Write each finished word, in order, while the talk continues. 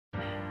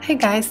Hey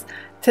guys,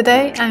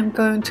 today I'm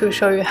going to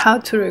show you how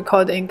to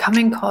record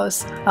incoming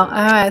calls on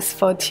iOS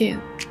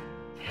 14.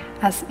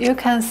 As you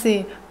can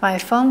see, my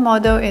phone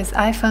model is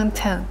iPhone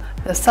 10.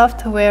 The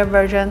software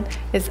version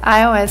is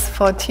iOS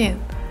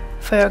 14.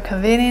 For your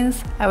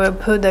convenience, I will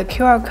put the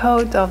QR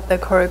code of the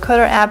call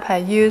recorder app I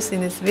use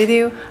in this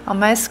video on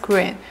my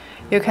screen.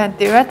 You can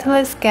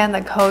directly scan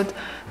the code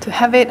to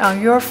have it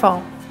on your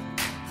phone.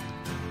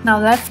 Now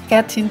let's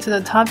get into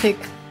the topic.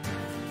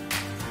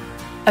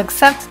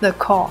 Accept the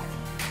call.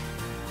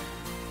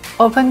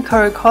 Open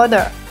call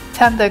recorder.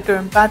 Tap the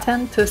green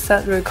button to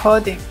start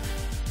recording.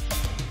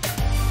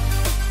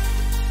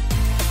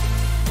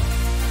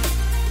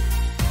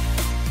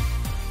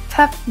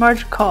 Tap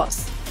Merge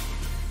Calls.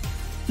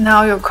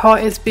 Now your call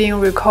is being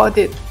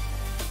recorded.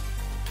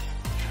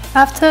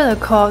 After the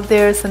call,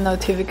 there is a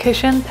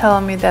notification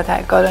telling me that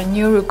I got a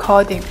new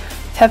recording.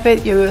 Tap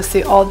it, you will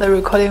see all the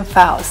recording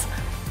files.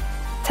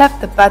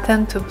 Tap the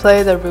button to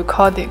play the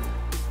recording.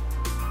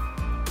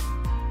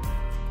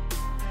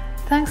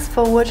 Thanks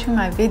for watching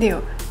my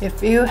video.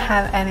 If you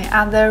have any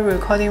other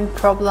recording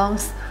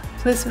problems,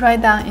 please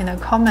write down in a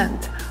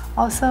comment.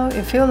 Also,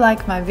 if you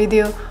like my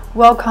video,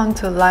 welcome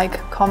to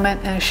like,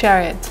 comment and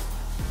share it.